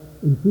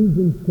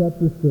Ephesians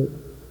chapter 6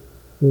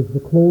 is the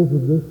close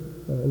of this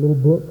little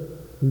book.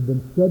 We've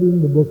been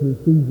studying the book of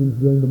Ephesians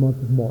during the month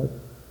of March.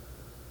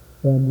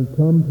 And we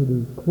come to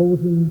the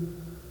closing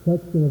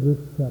section of this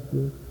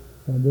chapter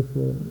and this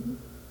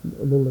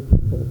little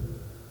epistle.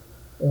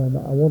 And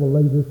I want to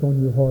lay this on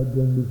your heart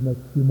during these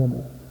next few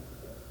moments.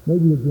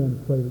 Maybe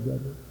again pray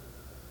together.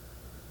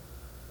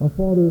 Our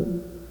Father,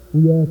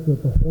 we ask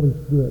that the Holy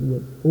Spirit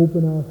would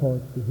open our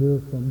hearts to hear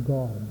from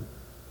God,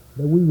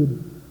 that we would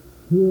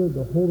hear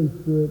the Holy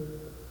Spirit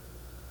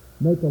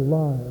make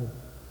alive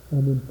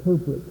and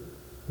interpret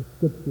the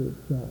Scripture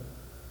itself,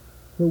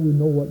 so we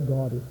know what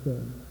God is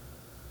saying.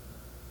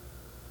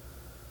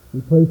 We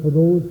pray for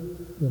those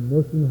in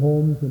nursing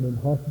homes and in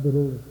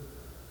hospitals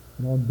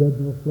and on beds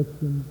of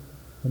affliction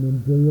and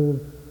in jails,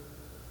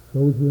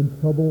 those who are in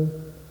trouble,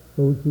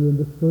 those who are in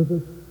the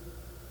service,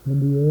 in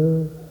the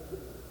air,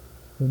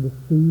 in the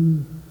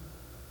sea,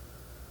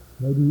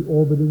 maybe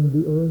orbiting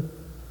the earth,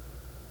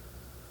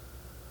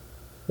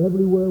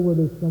 everywhere where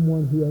there's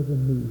someone who has a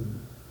need.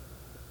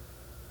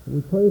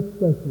 We pray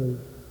especially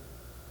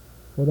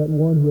for that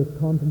one who has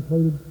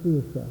contemplated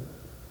suicide,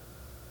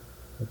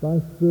 that thy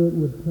Spirit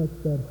would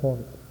touch that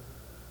heart.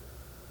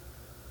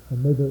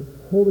 And may the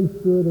Holy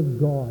Spirit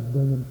of God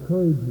bring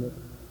encouragement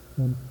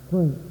and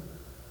strength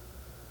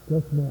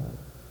just now.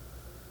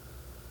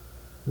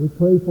 We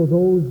pray for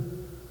those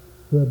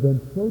who have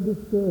been so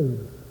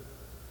discouraged.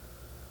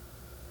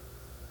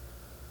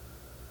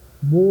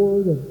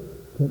 More that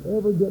can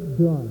ever get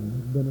done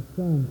has been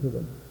assigned to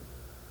them.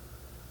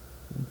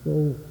 And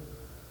so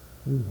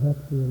we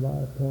have to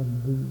rely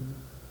upon thee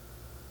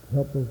to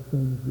help those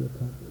things be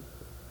accomplished.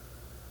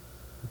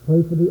 We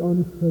pray for the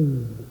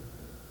unsaved,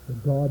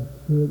 that God's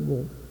Spirit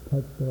will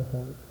touch their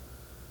hearts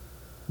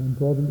and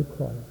draw them to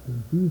Christ.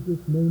 In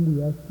Jesus' name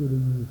we ask you to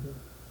use it.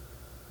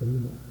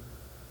 Amen.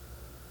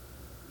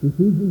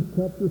 Ephesians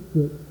chapter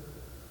 6,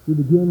 we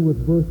begin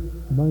with verse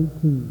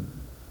 19.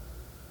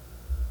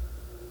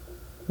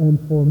 And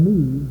for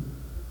me,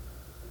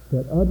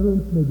 that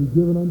utterance may be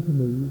given unto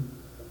me,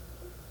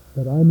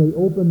 that I may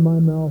open my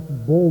mouth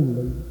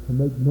boldly to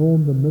make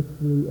known the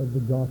mystery of the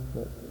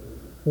gospel,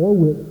 for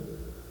which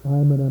I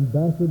am an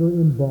ambassador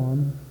in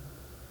bonds,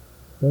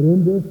 that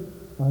in this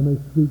I may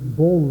speak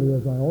boldly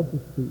as I ought to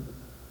speak,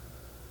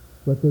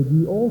 but that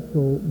ye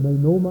also may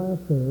know my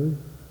affairs,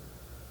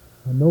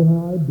 and know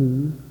how I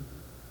do.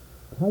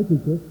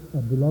 Tychicus, a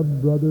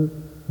beloved brother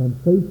and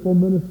faithful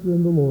minister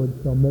in the Lord,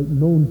 shall make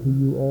known to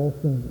you all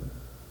things,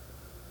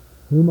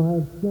 whom I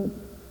have sent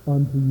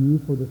unto you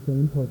for the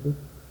same purpose,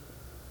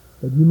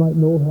 that you might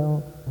know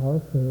how our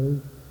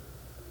affairs,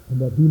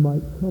 and that he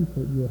might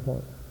comfort your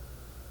heart.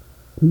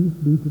 Peace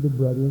be to the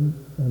brethren,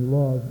 and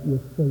love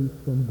with faith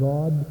from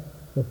God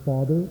the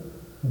Father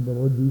and the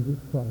Lord Jesus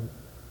Christ.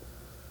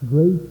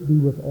 Grace be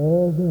with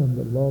all them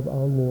that love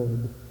our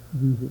Lord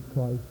Jesus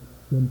Christ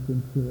in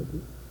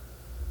sincerity.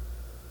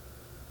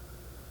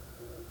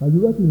 Now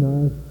you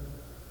recognize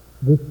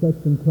this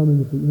section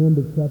coming at the end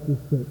of chapter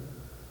 6.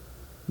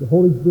 The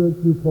Holy Spirit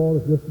through Paul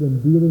has just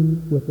been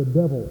dealing with the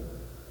devil.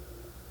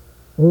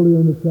 Earlier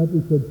in the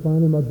chapter he said,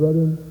 finally, my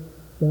brethren,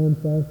 stand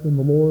fast in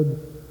the Lord,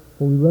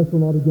 for we wrestle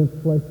not against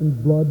flesh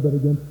and blood, but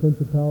against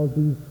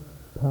principalities,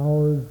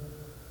 powers,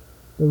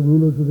 the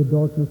rulers of the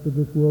darkness of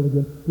this world,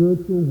 against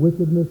spiritual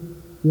wickedness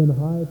in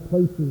high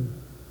places.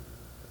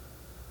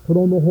 Put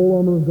on the whole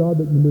armor of God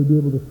that you may be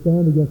able to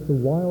stand against the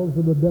wiles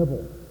of the devil.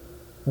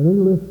 And then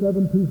he lists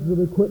 7 pieces of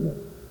equipment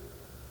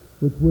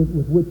with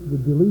which the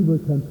believer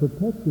can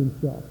protect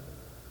himself.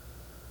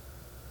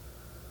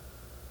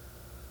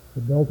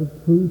 The belt of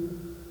truth,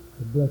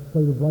 the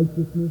breastplate of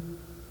righteousness,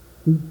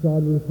 feet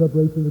shod with the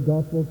preparation of the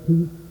gospel of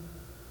peace,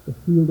 the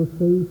shield of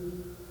faith,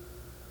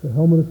 the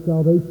helmet of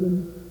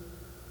salvation.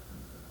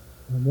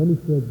 And then he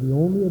says the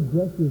only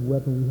aggressive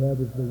weapon we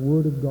have is the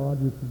Word of God,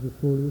 which is the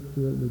sword of the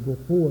Spirit. We go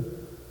forth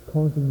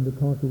conquering to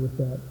conquer with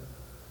that.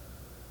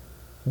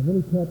 And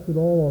then he caps it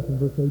all off in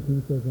verse 18.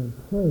 He says, and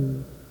pray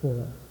for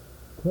us.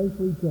 Pray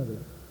for each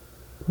other.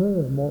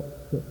 Prayer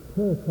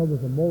covers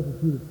a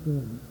multitude of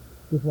sins,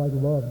 just like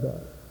love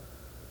does.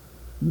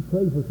 You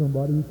pray for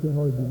somebody, you can't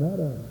hardly be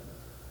mad at them.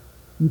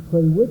 You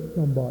pray with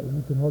somebody,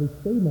 you can hardly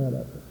stay mad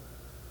at them.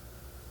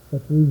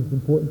 That's the reason it's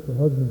important for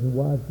husbands and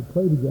wives to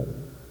pray together.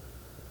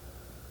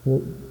 For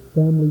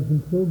families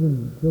and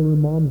children,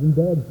 moms and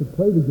dads to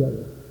pray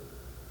together.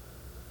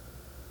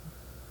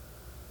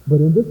 But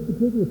in this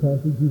particular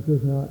passage, he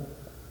says, now,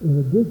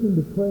 in addition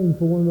to praying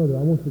for one another,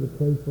 I want you to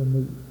pray for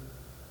me.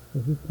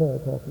 This is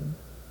Paul talking.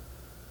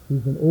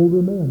 He's an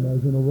older man now.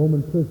 He's in a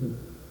Roman prison.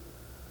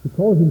 He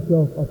calls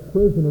himself a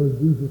prisoner of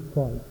Jesus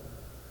Christ.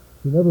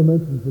 He never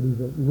mentions that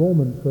he's a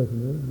Roman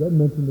prisoner. He doesn't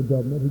mention the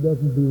government. He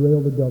doesn't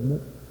derail the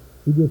government.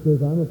 He just says,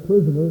 I'm a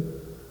prisoner.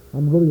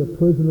 I'm really a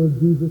prisoner of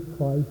Jesus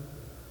Christ.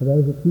 And that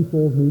is a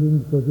twofold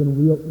meaning, because in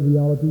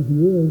reality he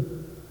is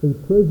a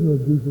prisoner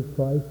of Jesus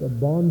Christ, a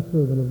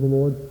bondservant of the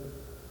Lord.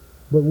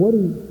 But what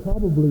he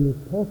probably is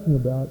talking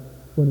about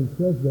when he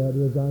says that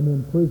is, I'm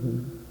in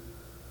prison.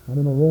 I'm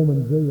in a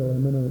Roman jail.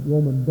 I'm in a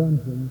Roman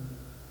dungeon.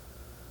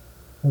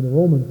 And the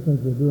Romans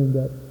think they're doing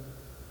that,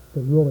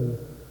 but really,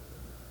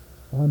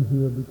 I'm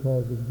here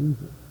because of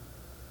Jesus.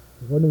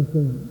 There wasn't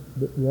anything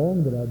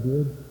wrong that I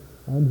did.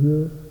 I'm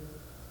here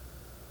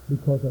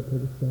because I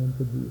took a stand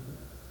for Jesus.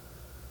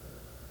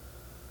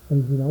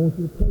 And he said, I want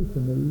you to pray for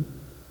me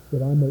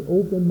that I may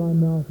open my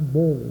mouth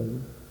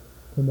boldly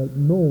to make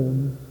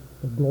known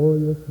the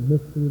glorious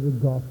mystery of the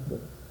gospel.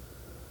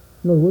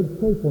 In other words,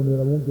 pray for me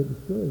that I won't get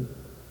discouraged.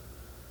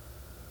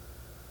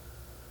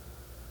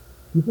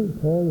 Do you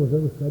think Paul was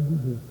ever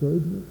subject to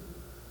discouragement?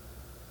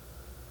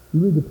 You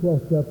read the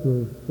 12th chapter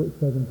of 2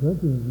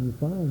 Corinthians and you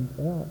find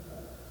out,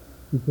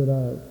 he said,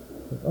 I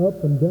was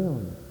up and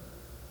down.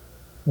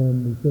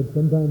 And he said,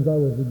 sometimes I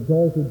was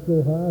exalted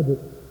so high that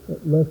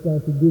lest I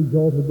should be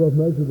exalted above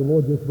measure, the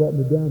Lord just brought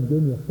me down and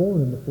gave me a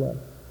thorn in the flesh.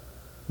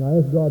 And I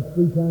asked God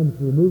 3 times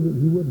to remove it,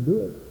 and he wouldn't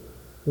do it.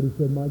 But he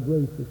said, my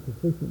grace is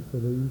sufficient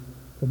for thee,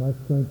 for my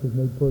strength is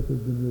made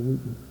perfect in your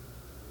weakness.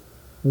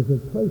 And he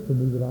said, pray for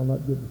me that I'll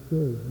not get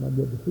discouraged, not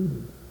get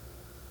defeated.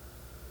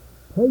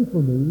 Pray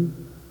for me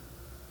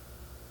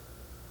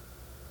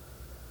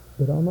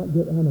that I'll not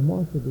get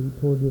animosity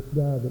toward this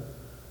guy that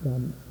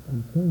I'm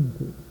chained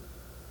to,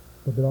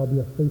 but that I'll be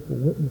a faithful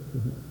witness to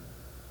him,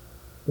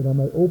 that I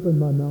may open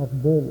my mouth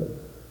boldly.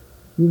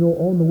 You know,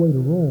 on the way to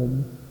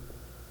Rome,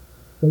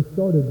 they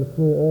started to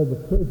throw all the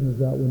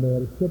prisoners out when they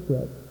had a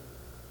shipwreck.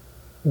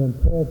 And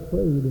Paul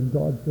prayed, and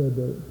God said,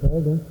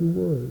 Paul, don't you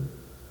worry.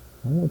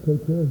 I want to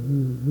take care of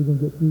you. You're going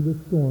to get through this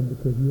storm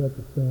because you have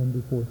to stand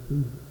before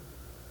Caesar.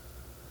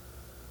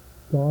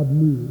 God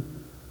knew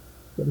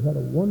that he had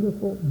a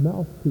wonderful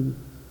mouthpiece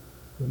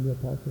in the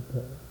Apostle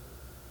Paul.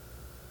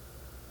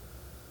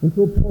 And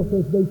so Paul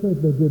says, they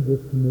think they did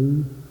this to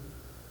me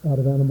out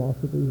of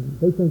animosity.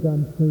 They think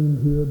I'm chained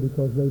here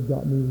because they've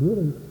got me.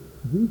 Really,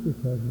 Jesus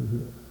has me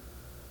here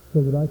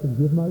so that I can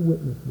give my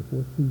witness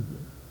before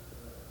Caesar.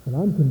 And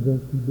I'm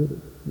convinced he did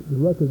it. The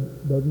record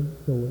doesn't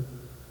show it.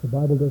 The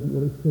Bible doesn't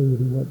really say that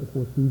he went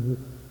before Caesar,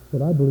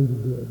 but I believe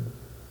he did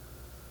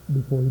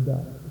before he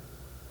died.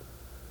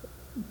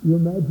 You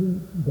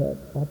imagine that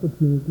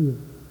opportunity of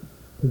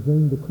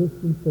presenting the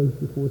Christian faith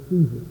before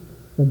Caesar.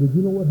 And did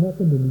you know what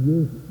happened in the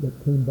years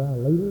that came by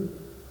later?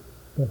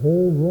 The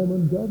whole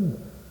Roman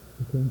government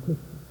became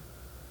Christian.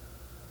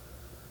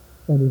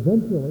 And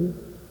eventually,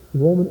 the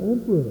Roman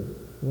emperor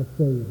was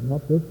saved.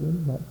 Not this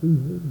one, not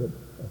Caesar, but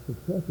a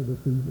successor to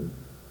Caesar.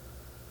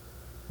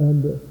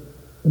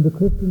 And the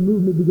Christian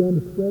movement began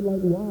to spread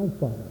like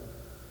wildfire.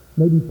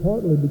 Maybe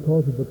partly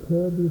because of the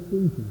prayer of the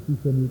Ephesians. He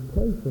said, you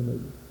pray for me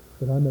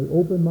that I may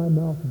open my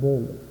mouth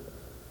boldly.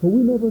 For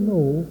we never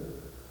know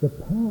the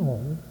power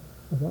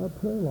of our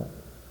prayer life.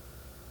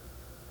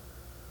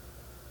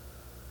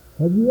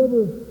 Have you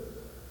ever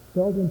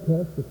felt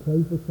impressed to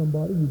pray for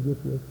somebody? You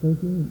just were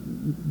thinking,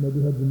 you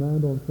maybe had your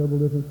mind on several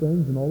different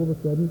things, and all of a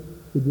sudden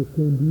it just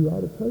came to you,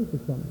 I ought to pray for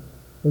someone.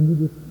 And you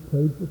just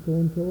prayed for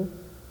so-and-so.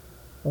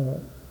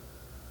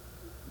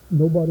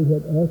 Nobody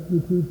had asked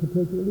you to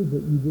particularly, but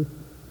you just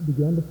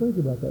began to think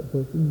about that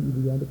person. You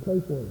began to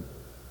pray for him.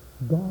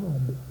 God,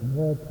 in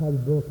all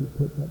probability,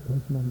 put that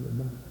person on your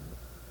mind.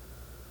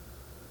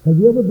 Have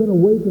you ever been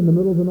awake in the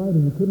middle of the night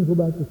and you couldn't go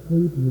back to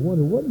sleep and you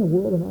wonder, what in the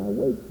world am I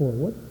awake for?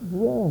 What's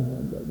wrong?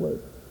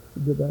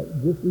 Did I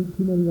just eat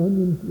too many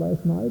onions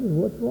last night,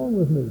 or what's wrong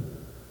with me?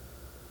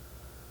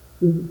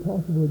 Is it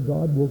possible that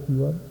God woke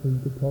you up so you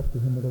could talk to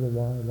him a little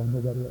while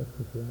nobody else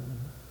was around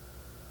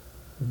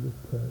and just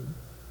pray?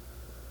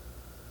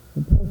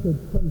 And Paul said,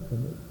 pray for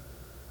me,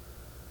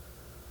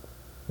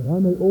 that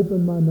I may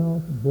open my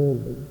mouth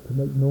boldly to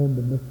make known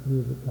the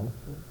mystery of the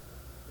gospel.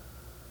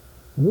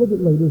 And a little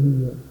bit later,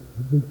 he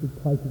speaks to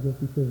Tychicus.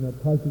 He says, now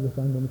Tychicus,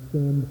 I'm going to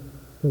send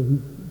so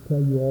he can tell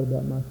you all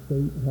about my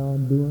state and how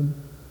I'm doing.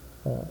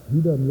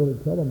 He doesn't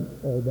really tell them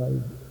all about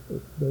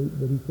his state,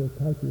 but he says,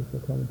 Tychicus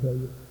will come and tell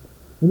you.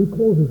 And he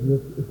closes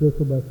this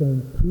epistle by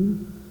saying,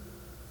 peace,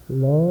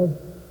 love,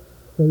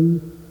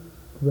 faith,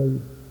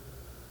 grace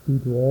be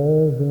to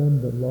all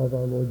them that love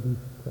our Lord Jesus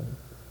Christ.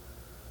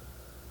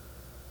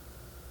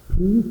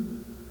 Peace,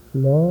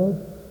 love,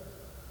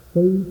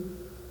 faith,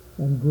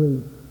 and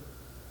grace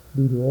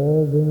be to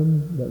all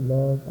them that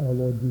love our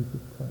Lord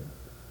Jesus Christ.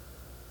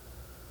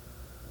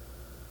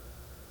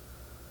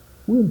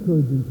 We're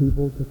encouraging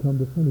people to come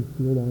to Sunday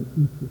school on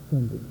Easter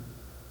Sunday,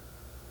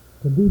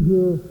 to be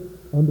here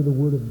under the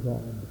Word of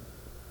God.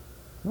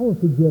 I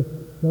want to suggest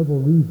several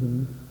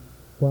reasons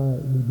why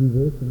we do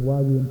this and why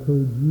we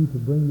encourage you to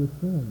bring your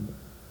friend.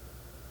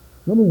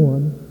 Number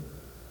one,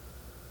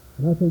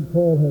 and I think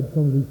Paul had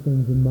some of these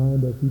things in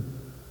mind as he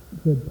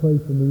said, pray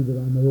for me that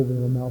I may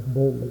open my mouth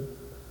boldly.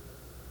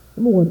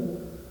 Number one,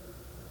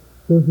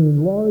 there's an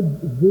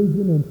enlarged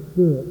vision and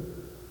spirit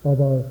of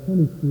our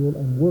Sunday school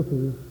and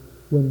workers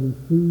when we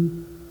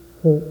see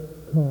folk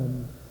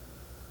come.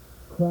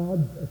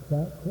 Crowds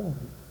attract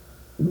crowds.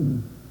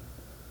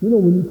 You know,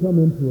 when you come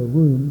into a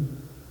room,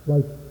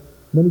 like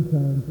many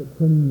times at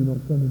training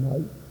on Sunday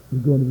night, you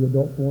go into the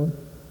adult forum,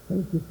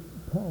 and it's just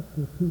packed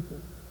with people.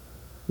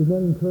 Isn't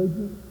that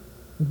encouraging?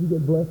 Did you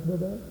get blessed by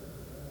that?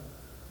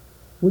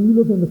 When you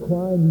look in the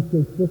choir and you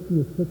say 50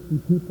 or 60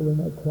 people in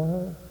that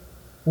choir,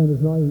 and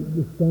there's not a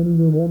standing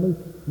room only,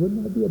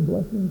 wouldn't that be a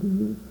blessing to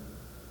you?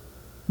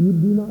 You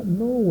do not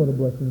know what a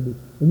blessing would be.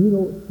 And you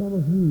know, some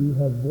of you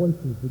have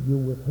voices that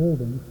you're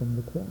withholding from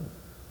the choir.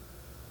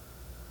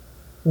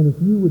 And if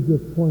you would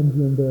just plunge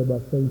in there by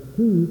faith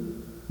too,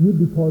 you'd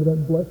be part of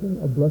that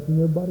blessing of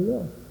blessing everybody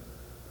else.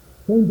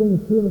 Same thing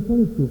is true in a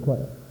Sunday school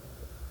class.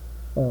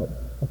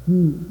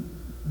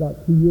 About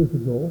 2 years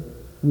ago,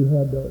 we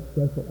had a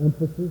special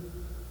emphasis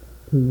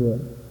to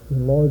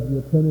enlarge the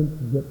attendance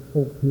and get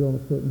folks here on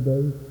a certain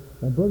day.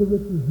 And Brother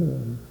Richard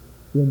Henn,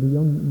 in the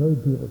Young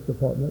Married People's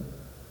Department,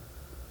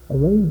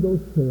 arranged those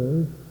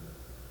chairs,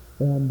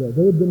 and they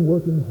had been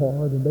working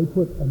hard, and they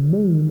put a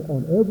name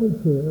on every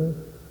chair,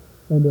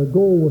 and their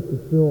goal was to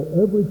fill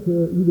every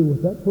chair either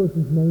with that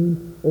person's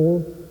name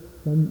or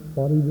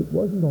somebody that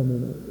wasn't on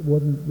there,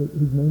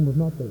 whose name was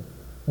not there.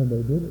 And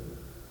they did it.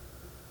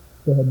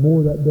 They had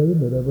more that day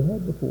than they'd ever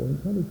had before in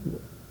Sunday school.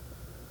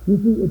 You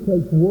see, it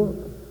takes work.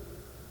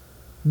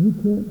 You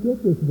can't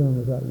get this done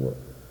without work.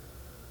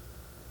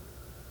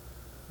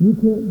 You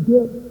can't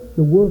get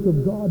the work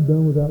of God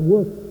done without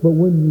work. But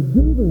when you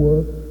do the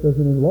work, there's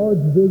an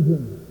enlarged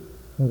vision.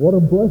 And what a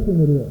blessing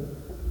it is.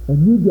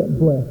 And you get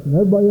blessed, and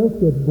everybody else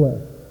gets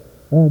blessed.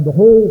 And the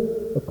whole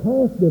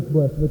class gets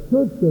blessed, and the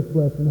church gets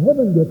blessed, and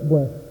heaven gets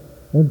blessed.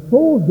 And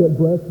souls get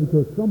blessed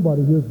because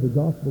somebody hears the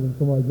gospel and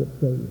somebody gets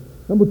saved.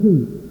 Number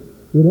 2,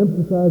 it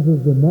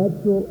emphasizes the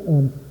natural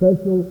and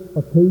special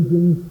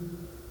occasions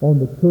on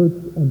the church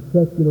and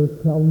secular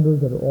calendar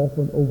that are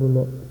often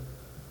overlooked.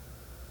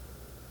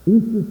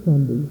 Easter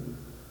Sunday,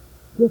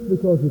 just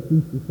because it's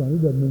Easter Sunday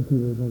doesn't mean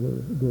people are going to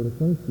go to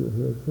Sunday school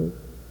here at church.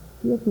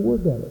 You have to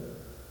work at it.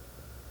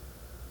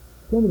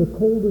 Some of the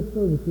coldest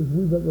services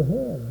we've ever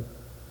had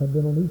have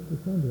been on Easter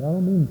Sunday. I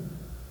don't mean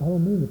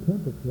the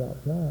temperature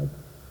outside.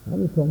 I'm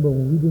just talking about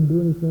when we didn't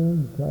do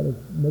anything, try to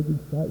make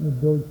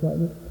excitement, build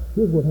excitement.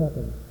 Here's what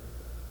happens.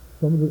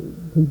 Some of the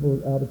people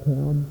are out of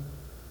town.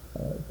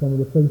 Some of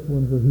the faithful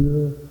ones are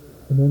here.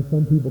 And then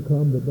some people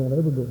come that don't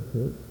ever go to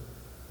church.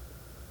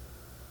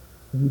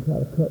 And you just try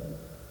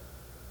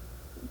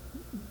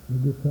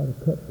to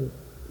cut the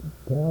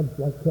clouds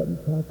like try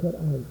to cut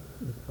ice.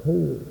 It's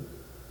cold.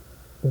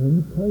 But when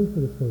you pray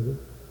for the service,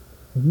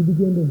 and you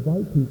begin to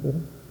invite people,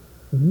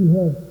 and you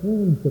have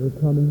friends that are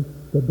coming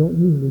that don't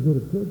usually go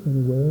to church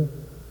anywhere,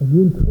 and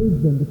you encourage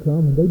them to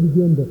come, and they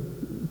begin to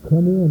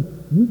come in,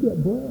 you get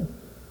blessed.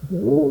 You say,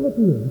 oh, look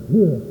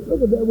here,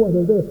 look at that one,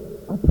 they're there.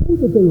 I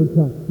prayed that they would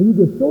come. And you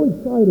get so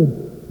excited,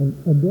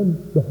 and then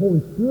the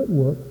Holy Spirit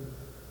works,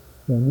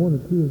 and 1 or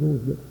 2 of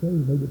those get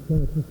saved, maybe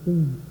 10 or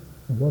 15.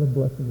 And what a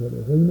blessing it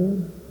is.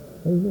 Amen?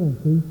 Amen.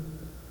 See?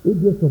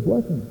 It's just a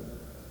blessing.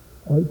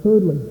 All right,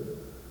 thirdly,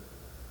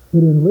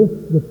 it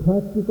enlists the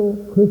practical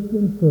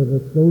Christian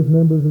service, those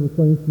members of the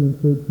Sunday School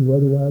Church who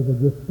otherwise are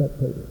just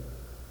spectators.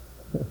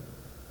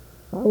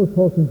 I was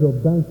talking to a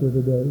banker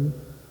today,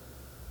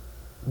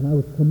 and I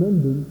was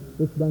commending,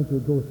 this banker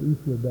goes to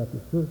Eastwood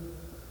Baptist Church,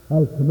 I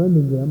was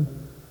commending them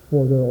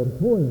for their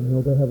auditorium. You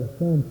know, they have a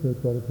fan church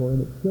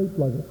auditorium. It's shaped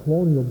like a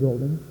colonial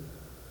building,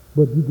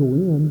 but you go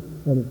in,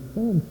 and it's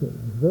fan shaped.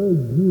 It's very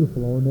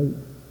beautiful, ornate.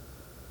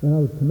 And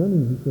I was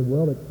commending him. He said,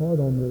 well, it's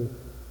hard on the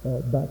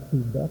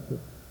backseat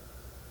Baptists.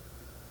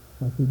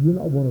 I said, you're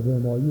not one of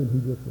them, are you? And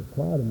he just was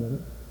quiet a minute.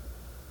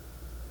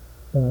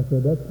 And I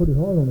said, that's pretty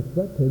hard on the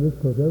spectators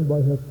because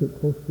everybody has to get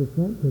close to the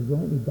front because there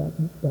aren't any back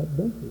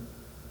benches.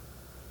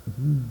 If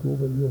you go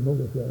over, you'll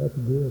notice that.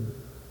 That's good.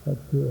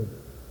 That's good.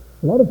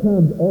 A lot of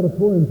times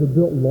auditoriums are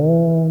built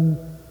long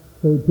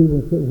so that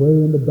people sit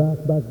way in the back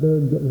there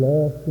and get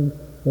lost and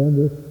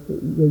they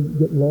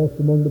get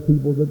lost among the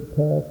people that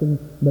talk and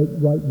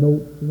write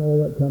notes and all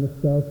that kind of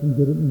stuff and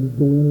get it and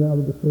go in and out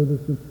of the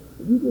service. And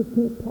you just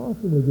can't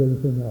possibly get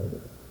anything out of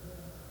it.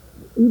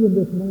 Even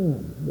this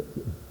man,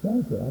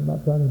 Spencer, I'm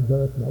not trying to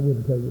embarrass him, I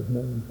wouldn't tell you his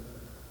name,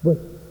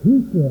 but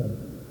he said,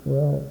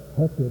 well,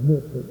 I have to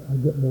admit that I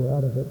get more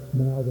out of it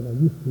now than I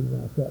used to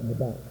when I sat in the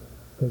back.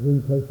 Because there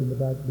isn't any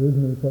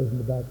place in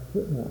the back to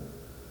sit now.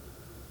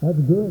 That's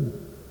good.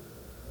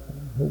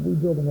 But we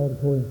build an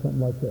auditorium,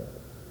 something like that.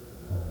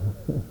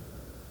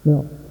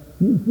 Now,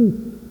 you see,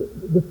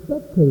 the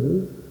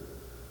spectators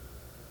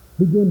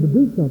begin to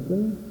do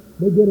something,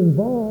 they get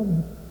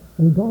involved,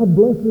 and God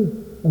blesses,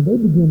 and they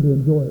begin to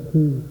enjoy it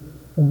too.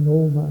 And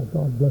oh my,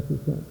 God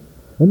blesses them.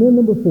 And then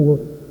number 4,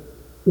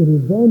 it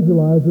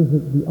evangelizes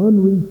the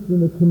unreached in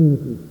the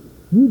community.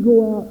 You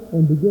go out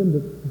and begin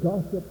to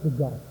gossip the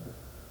gospel.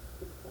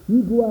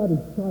 You go out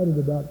excited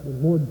about the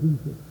Lord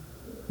Jesus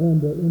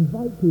and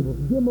invite people.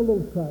 Give them a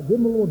little tract, give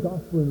them a little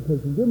gospel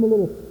invitation, give them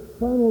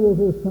find one of those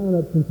little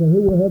sign-ups and say,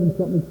 hey, we're having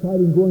something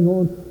exciting going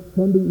on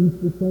Sunday,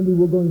 Easter Sunday.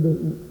 We're going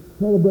to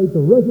celebrate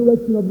the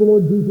resurrection of the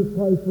Lord Jesus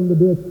Christ from the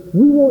dead.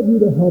 We want you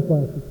to help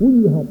us. Will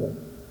you help us?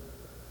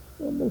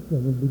 Well, most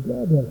of them would be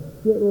glad to have.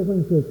 That little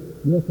thing says,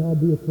 yes, I'll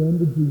be a friend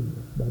of Jesus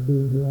by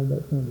being here on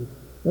that Sunday.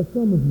 Now,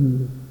 some of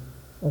you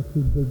are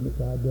too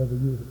dignified to ever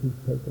use a piece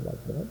of paper like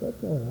that.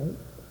 That's all right.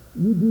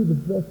 You do the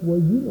best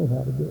way you know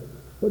how to do it.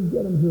 But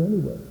get them here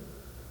anyway.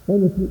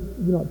 And if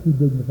you're not too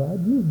dignified,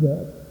 use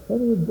that.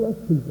 And it would bless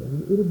people.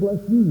 It'll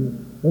bless you.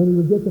 And it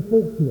will get the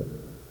folks here.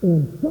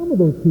 And some of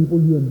those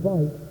people you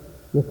invite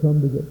will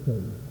come to get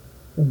saved.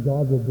 And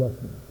God will bless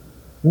them.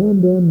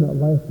 And then,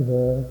 last of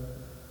all,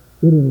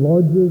 it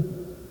enlarges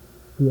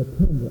the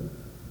attendance.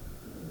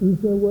 You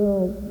say,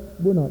 well,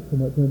 we're not so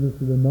much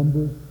interested in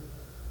numbers.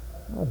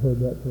 I've heard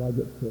that till I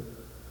get sick.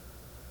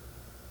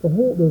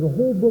 There's a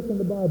whole book in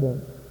the Bible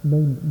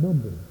named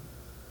Numbers.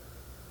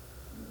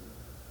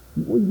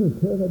 What, are you going to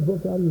tear that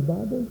book out of your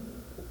Bible?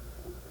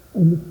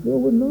 And it's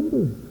filled with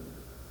numbers.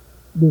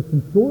 There's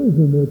some stories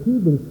in there too,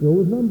 but it's filled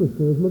with numbers.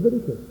 So is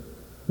Leviticus.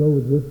 So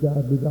is this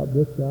guy begot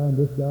this guy, and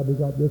this guy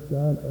begot this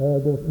guy, and all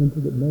those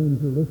intricate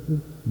names are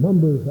listed.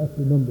 Numbers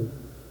after numbers.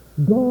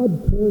 God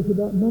cares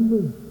about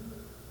numbers.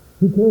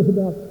 He cares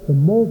about the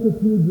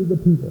multitudes of the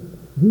people.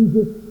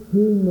 Jesus,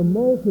 seeing the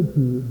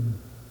multitudes,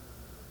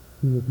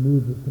 he was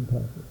moved with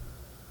compassion.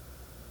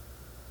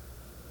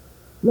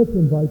 Let's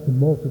invite the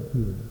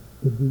multitude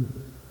to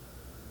Jesus.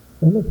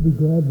 And let's be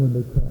glad when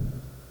they come.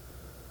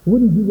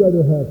 Wouldn't you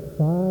rather have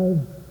 5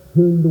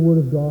 hearing the Word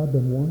of God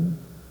than 1?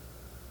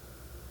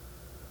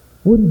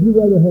 Wouldn't you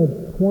rather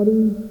have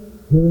 20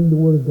 hearing the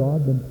Word of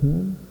God than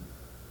 10?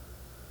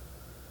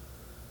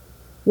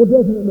 Well,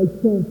 doesn't it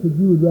make sense that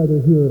you would rather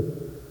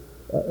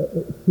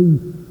see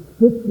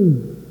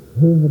 50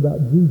 hearing about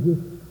Jesus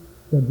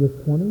than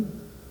just 20?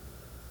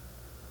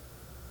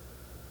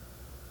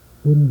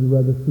 Wouldn't you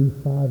rather see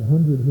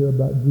 500 hear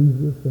about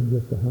Jesus than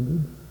just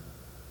 100?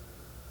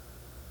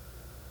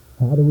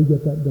 How do we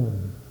get that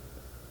done?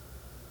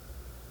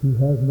 He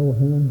has no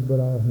hands but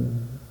our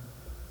hands.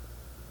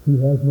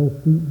 He has no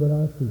feet but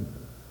our feet.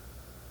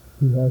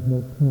 He has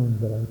no tongue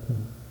but our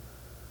tongue.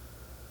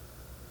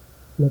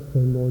 Let's say,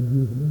 Lord,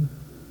 use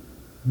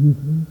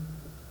me,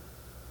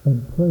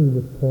 and pray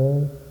with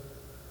Paul.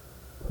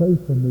 Pray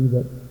for me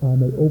that I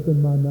may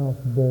open my mouth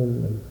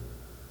boldly.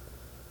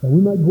 And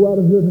we might go out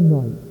of here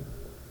tonight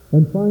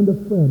and find a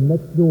friend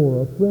next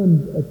door, a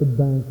friend at the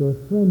bank, or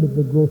a friend at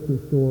the grocery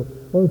store,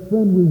 or a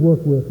friend we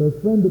work with, or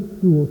a friend at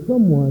school,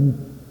 someone,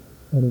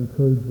 and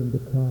encourage them to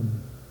come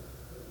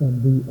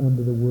and be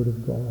under the Word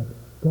of God.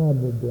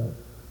 God will bless.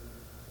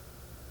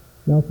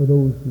 Now, for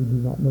those who do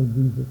not know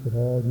Jesus at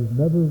all, you've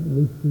never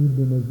received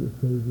him as your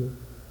Savior,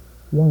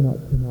 why not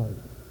tonight?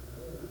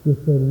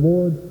 Just say,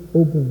 Lord,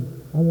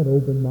 I want to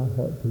open my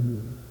heart to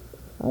you.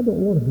 I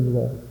don't want to be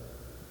lost.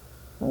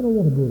 I don't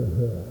want to go to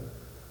hell.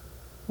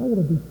 I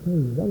want to be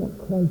saved. I want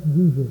Christ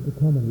Jesus to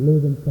come and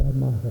live inside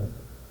my heart.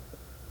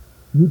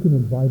 You can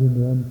invite him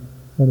in,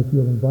 and if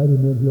you'll invite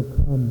him in, he'll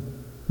come.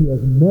 He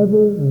has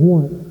never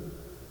once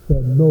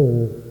said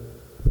no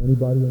to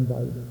anybody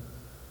invited him.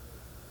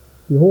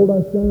 Behold,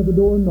 I stand at the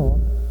door and knock.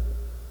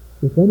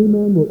 If any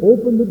man will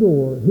open the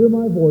door, hear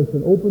my voice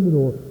and open the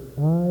door,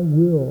 I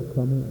will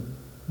come in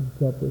and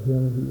sup with him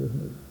and he with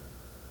me.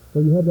 So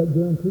you have that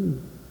guarantee.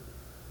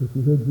 If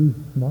you hear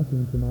Jesus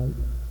knocking tonight,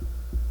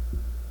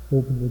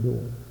 open the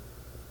door.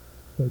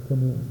 Say,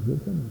 come in. He'll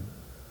come in.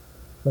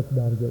 Let's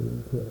bow together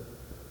in prayer.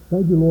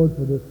 Thank you, Lord,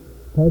 for this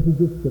passage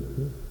of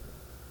Scripture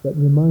that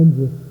reminds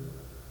us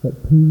that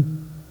peace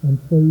and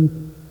faith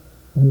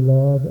and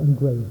love and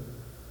grace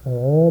are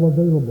all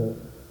available,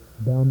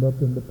 bound up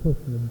in the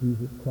person of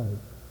Jesus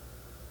Christ.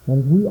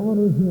 And as we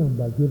honor him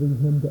by giving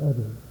him to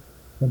others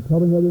and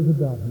telling others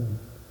about him,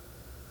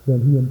 then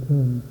he in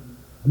turn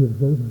gives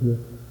those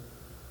gifts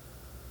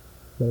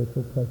that are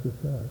so precious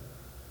to us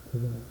to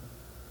them.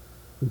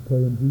 We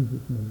pray in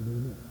Jesus' name.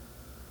 Amen.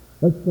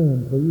 Let's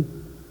stand, please.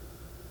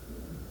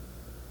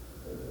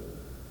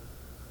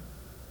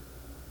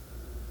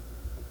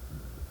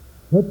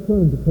 Let's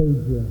turn to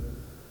page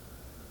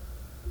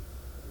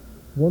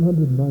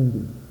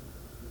 190.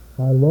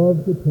 I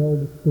love to tell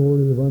the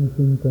story of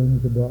unseen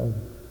things above.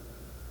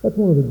 That's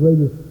one of the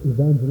greatest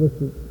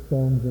evangelistic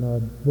songs in our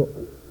book.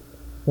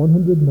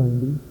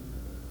 190.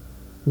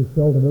 We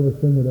seldom ever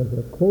sing it as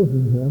a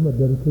closing hymn, a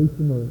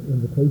dedication or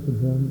invitation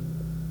hymn,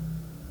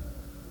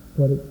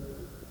 but it's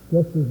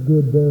just as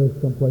good there as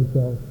someplace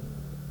else.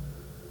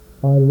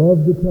 I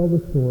love to tell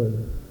the story.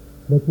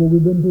 That's what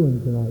we've been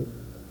doing tonight.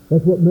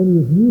 That's what many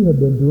of you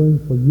have been doing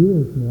for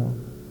years now.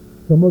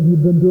 Some of you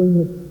have been doing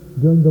it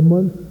during the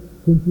month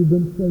since you've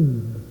been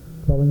saved,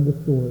 telling the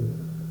story.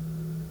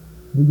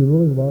 Do you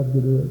really love to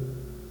do it?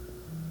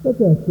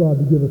 Let's ask God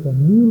to give us a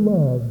new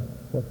love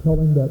for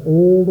telling that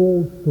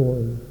old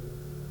story,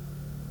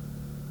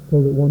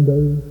 so that one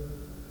day,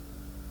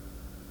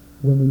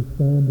 when we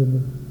stand in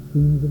the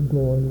scenes of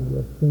glory,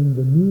 we'll sing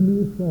the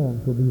new songs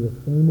will be the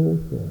same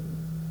old story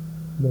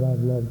that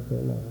I've loved so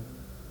long.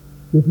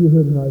 If you're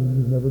here tonight and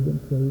you've never been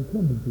saved,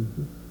 come to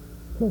Jesus.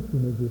 Trust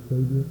him as your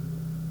Savior.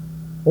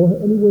 Or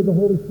any way the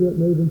Holy Spirit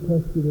may have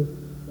impressed you to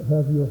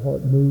have your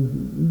heart moved,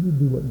 you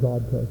do what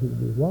God tells you to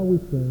do. While we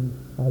sing,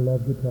 I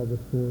love to tell the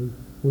story.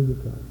 Will you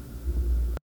come?